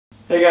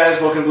Hey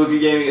guys, welcome to Luca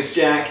Gaming, it's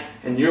Jack,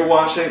 and you're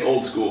watching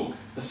Old School,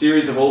 a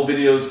series of old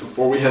videos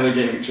before we had a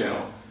gaming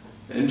channel.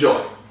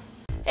 Enjoy!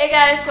 Hey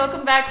guys,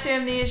 welcome back to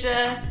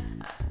Amnesia.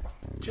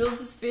 Jules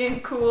is being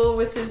cool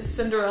with his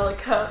Cinderella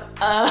cup.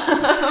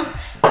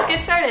 Let's get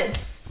started.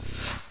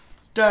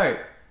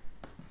 Start!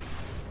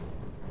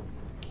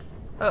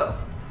 Oh.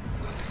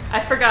 I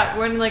forgot,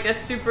 we're in like a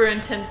super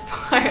intense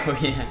part. Oh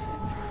yeah.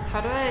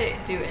 How do I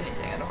do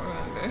anything? I don't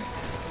remember.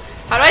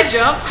 How do I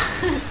jump?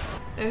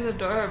 There's a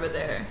door over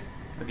there.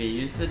 Okay,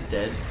 use the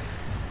dead.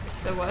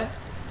 The what?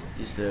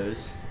 Use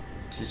those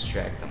to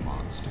distract the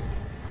monster.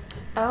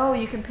 Oh,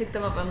 you can pick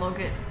them up and he'll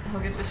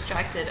get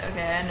distracted.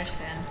 Okay, I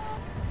understand.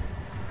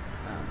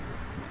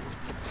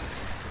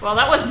 Well,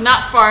 that was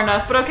not far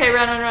enough, but okay,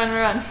 run. How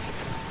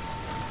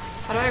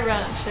do I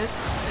run? Shift?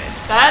 Okay.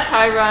 That's how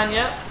I run,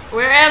 yep.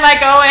 Where am I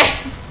going?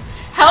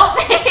 Help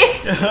me!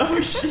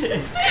 Oh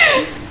shit!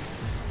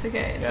 It's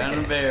okay, it's Got okay.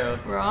 on a barrel.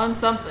 We're on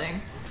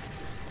something.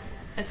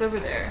 It's over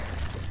there.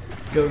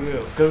 Go.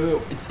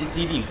 It's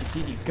eating.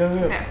 Go.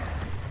 Okay.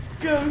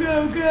 Go.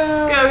 Go. Go.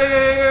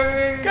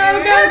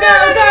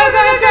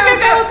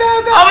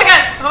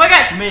 Oh my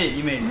god! You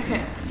made it.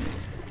 Okay.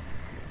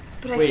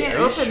 But I Wait, can't are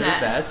you open sure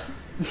that. that's...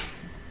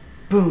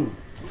 Boom.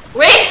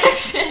 Wait!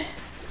 Shit!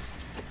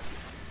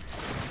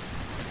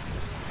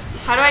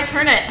 How do I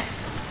turn it?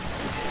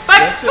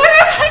 Fuck!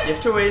 You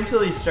have to wait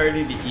until he's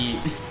starting to eat.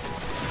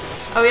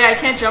 Oh yeah, I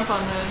can't jump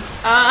on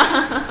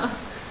those.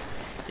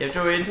 You have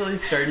to wait until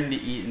he's starting to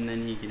eat and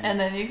then he can... And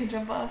then you can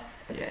jump off?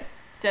 Okay. Yeah.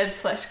 Dead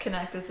flesh can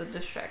act as a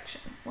distraction.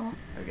 Well.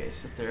 Okay,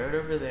 so throw it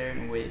over there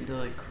and wait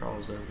until it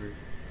crawls over.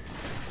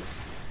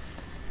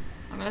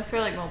 I'm gonna throw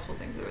like multiple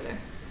things over there.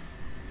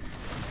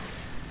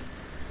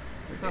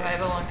 So Okay. I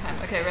have a long time.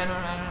 Okay, run.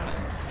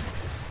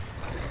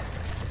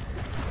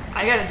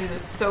 I gotta do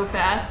this so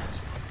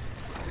fast.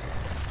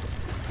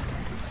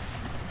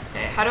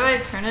 Okay, how do I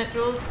turn it,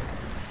 Jules?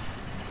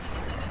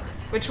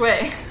 Which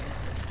way?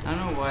 I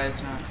don't know why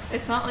it's not...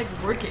 It's not like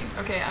working.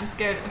 Okay, I'm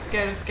scared.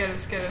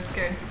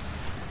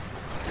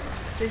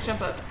 Please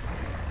jump up.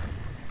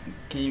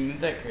 Can you move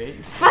that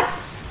crate? Fuck!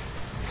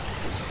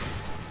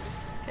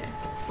 Okay,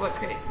 what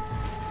crate?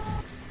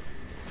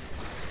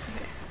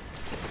 Okay.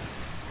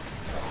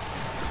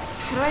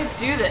 How do I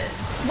do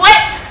this?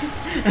 What?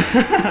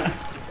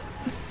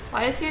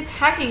 Why is he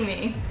attacking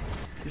me?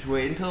 Just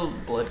wait until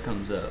blood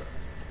comes up.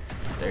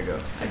 There you go.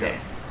 Okay.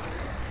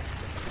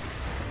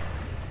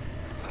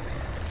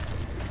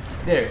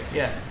 There,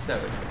 yeah, that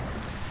way.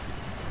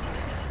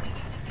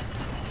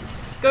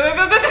 Go.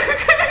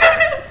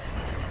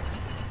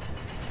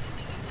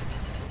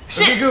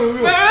 Shit! Okay, go.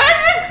 Run.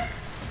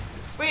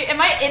 Wait, am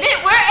I in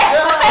it? Where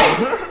am I?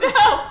 No!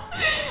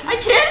 I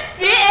can't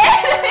see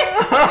it!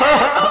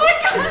 Oh my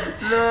god!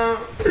 No!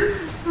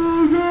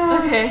 Oh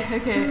god!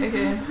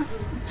 Okay.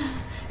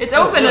 It's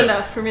open look.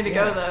 enough for me to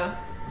go though.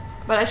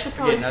 But I should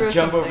probably Okay, now throw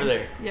jump something. over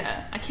there.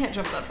 Yeah, I can't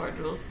jump that far,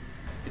 Jules.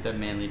 Get that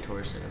manly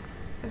torso.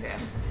 Okay.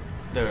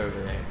 Throw it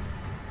over there.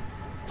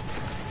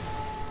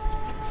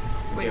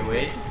 Wait Okay, for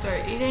wait. it to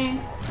start eating.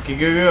 Okay,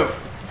 go.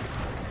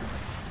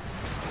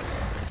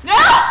 No!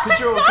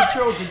 Control.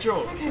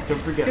 Okay.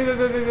 Don't forget.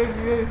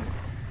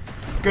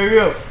 Go.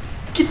 Go.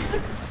 Get to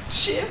the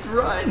ship,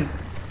 run!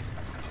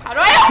 How do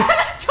I open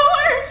the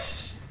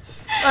doors?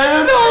 I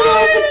don't know how to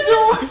open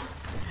doors!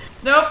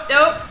 Nope.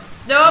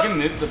 You can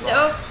move the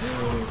box.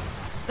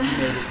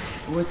 Nope.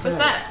 What's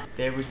that?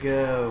 There we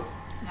go.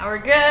 Now we're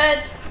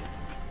good.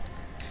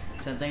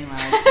 Something like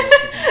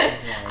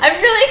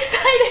I'm really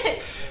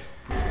excited.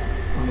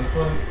 On this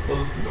one,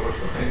 close the doors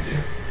behind you.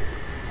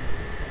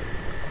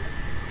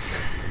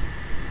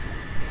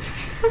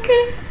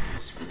 Okay.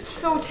 That's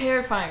so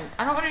terrifying.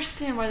 I don't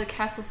understand why the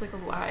castle's like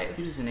alive.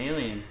 Dude is an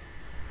alien.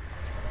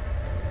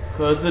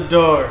 Close the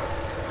door.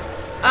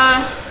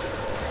 Run.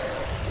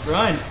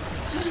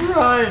 Just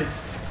run.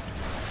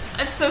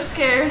 I'm so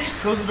scared.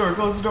 Close the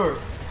door.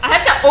 I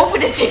have to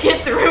open it to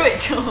get through it,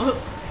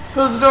 Jules.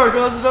 Close the door.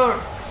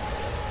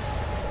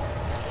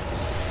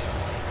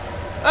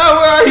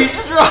 Oh, where are you?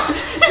 Just run.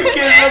 Who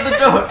cares about the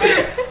door?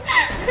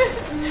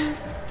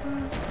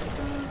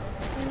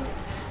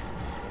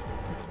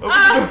 Open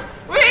the door.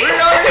 Wait.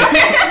 Where are you?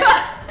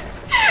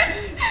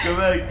 Go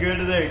back. Go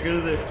to there.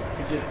 Good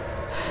job.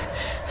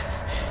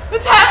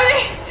 What's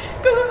happening?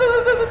 Go.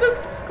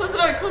 Close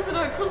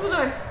the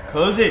door.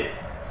 Close it.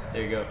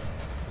 There you go.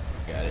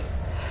 Got it.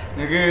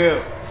 Now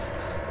go.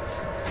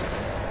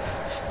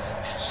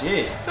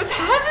 Shit. What's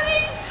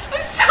happening?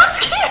 I'm so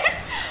scared.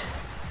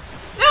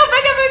 No,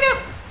 back up.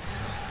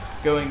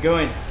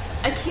 Going.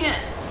 I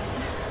can't.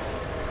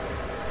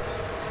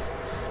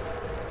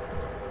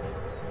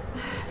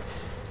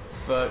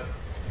 Fuck.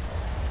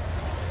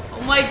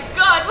 Oh my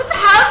god, what's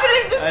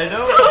happening? This is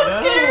don't so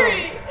know.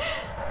 scary.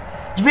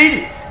 You made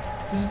it.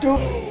 There's a door.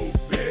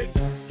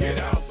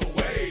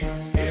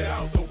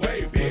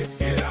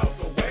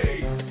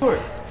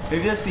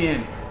 Maybe that's the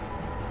end.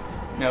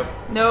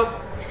 Nope.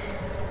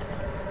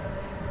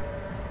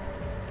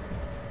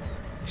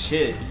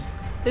 Shit.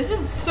 This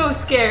is so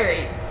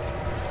scary.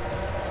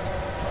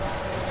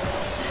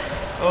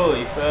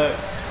 Holy fuck.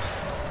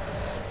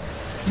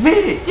 You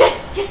made it!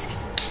 Yes! Yes!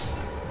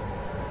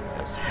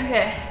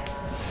 Okay.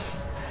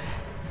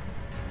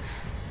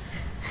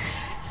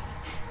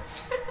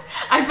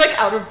 I'm like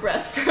out of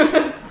breath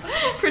from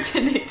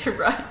pretending to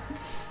run.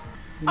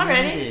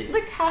 Alrighty,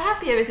 look how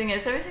happy everything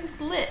is. Everything's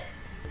lit.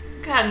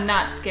 Look how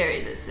not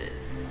scary this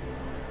is.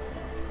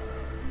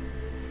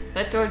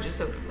 That door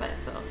just opened by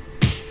itself.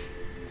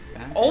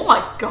 Oh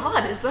my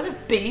god, is that a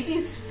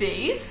baby's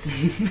face?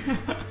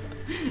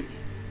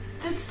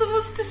 That's the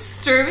most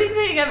disturbing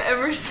thing I've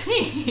ever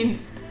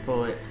seen.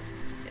 Pull it.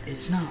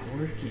 It's not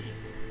working.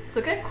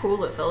 Look how cool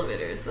this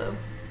elevator is though.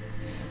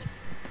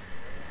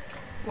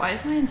 Why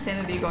is my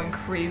insanity going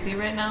crazy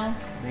right now?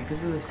 I think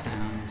because of the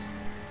sounds.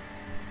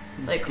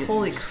 Like,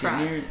 holy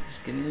crap.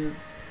 Just get near the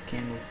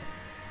candle.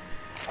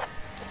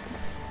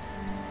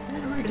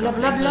 Blah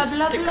blah blah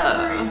blah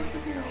blah.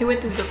 He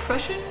went through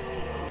depression.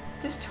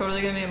 There's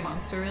totally gonna be a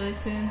monster really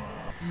soon.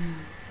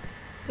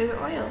 There's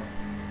oil.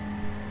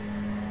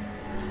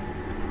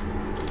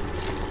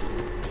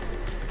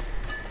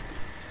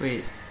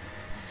 Wait,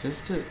 is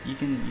this to you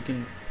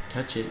can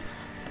touch it?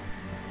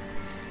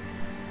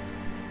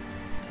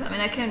 Does that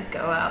mean I can't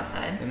go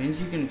outside? That means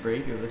you can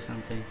break it with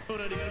something. Can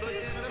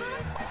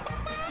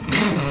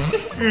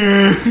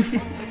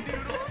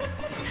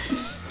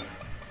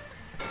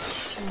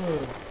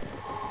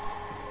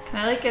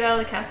I like get out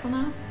of the castle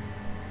now?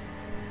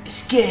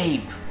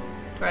 Escape!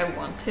 Do I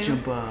want to?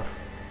 Jump off.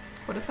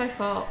 What if I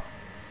fall?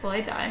 Will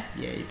I die?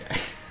 Yeah, you die.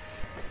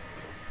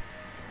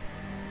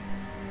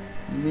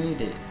 You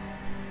made it.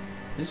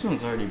 This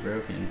one's already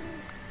broken.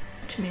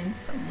 Which means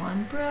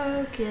someone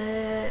broke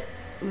it.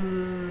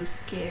 Ooh,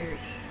 scary.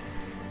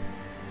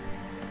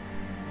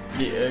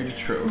 The egg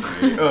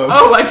trophy. Oh.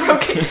 Oh, I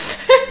broke it.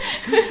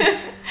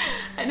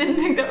 I didn't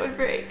think that would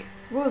break.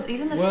 Whoa,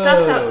 even the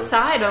stuff's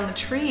outside on the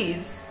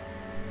trees.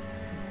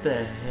 What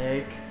the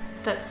heck?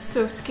 That's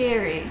so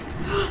scary.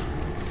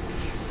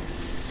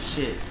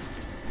 Shit.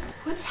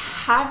 What's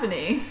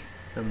happening?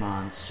 The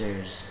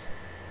monsters.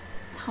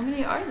 How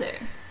many are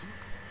there?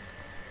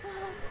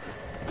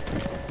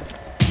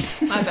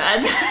 My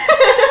bad.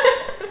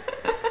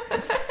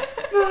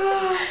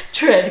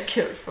 Tread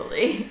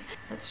carefully.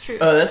 That's true.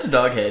 Oh, that's a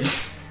dog head.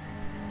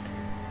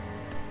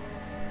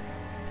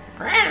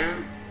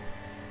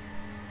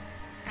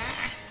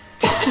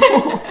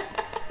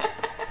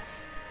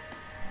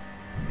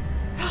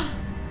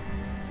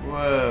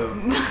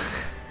 Whoa.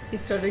 He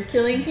started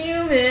killing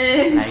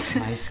humans.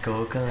 Like my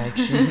skull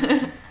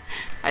collection.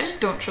 I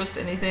just don't trust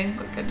anything.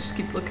 Like, I just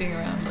keep looking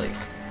around like...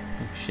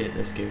 Oh shit,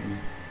 that scared me.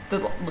 The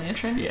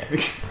lantern? Yeah.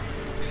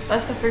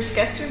 That's the first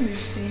guest room we've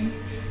seen.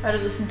 Out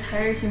of this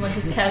entire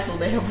humongous castle,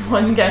 they have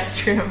one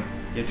guest room.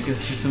 You have to go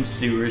through some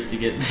sewers to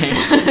get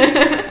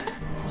there.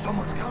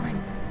 Someone's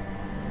coming.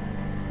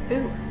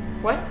 Who?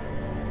 What?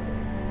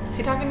 Is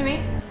he talking to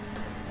me?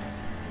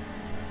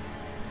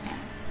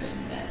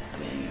 Bend that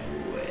thing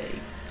away.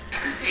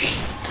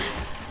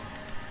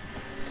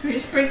 Did we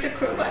just break the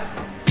crowbar?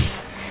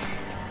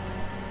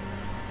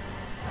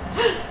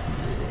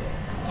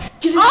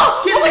 Get it!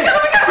 Oh! Get Oh my god! Oh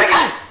my god! Oh my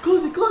god!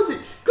 Close it! Close it!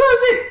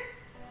 Close it!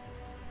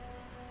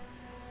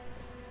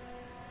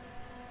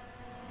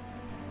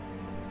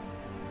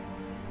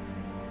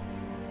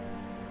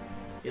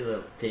 You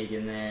little pig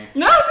in there.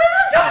 No! No!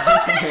 Don't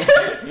open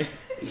it!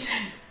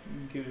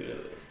 Give it a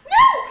little.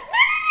 No!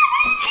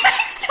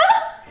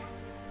 Stop!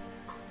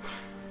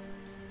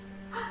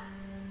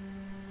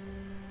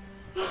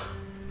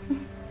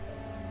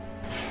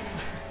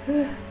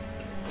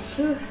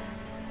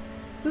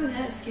 Ooh,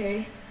 that's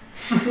scary.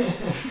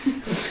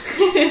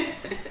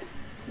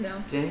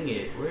 No. Dang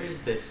it, where's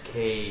this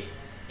cave?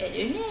 I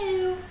don't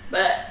know.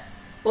 But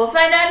we'll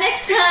find out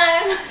next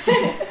time.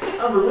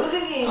 I'm Beluga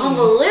Gaming! On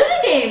Beluga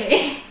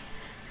Gaming.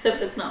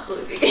 Except it's not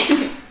Beluga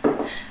Gaming.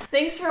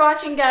 Thanks for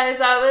watching, guys.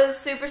 That was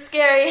super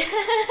scary.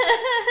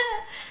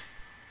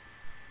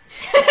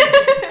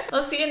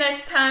 I'll see you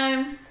next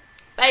time.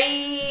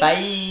 Bye.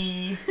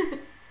 Bye!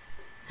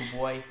 Oh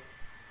boy.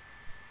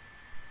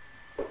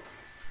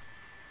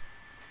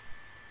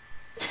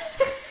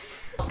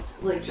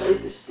 Like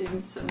jellyfish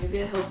stings, so maybe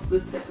it helps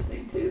this type of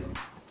thing too.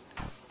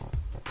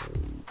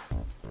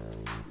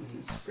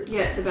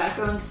 Yeah,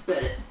 tobacco and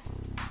spit.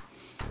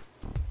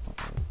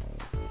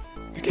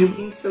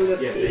 Baking soda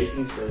paste. Yeah,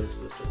 baking soda is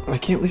supposed to. I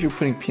can't believe you're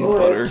putting peanut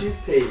butter.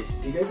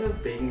 Toothpaste. Do you guys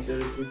have baking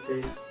soda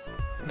toothpaste?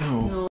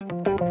 No.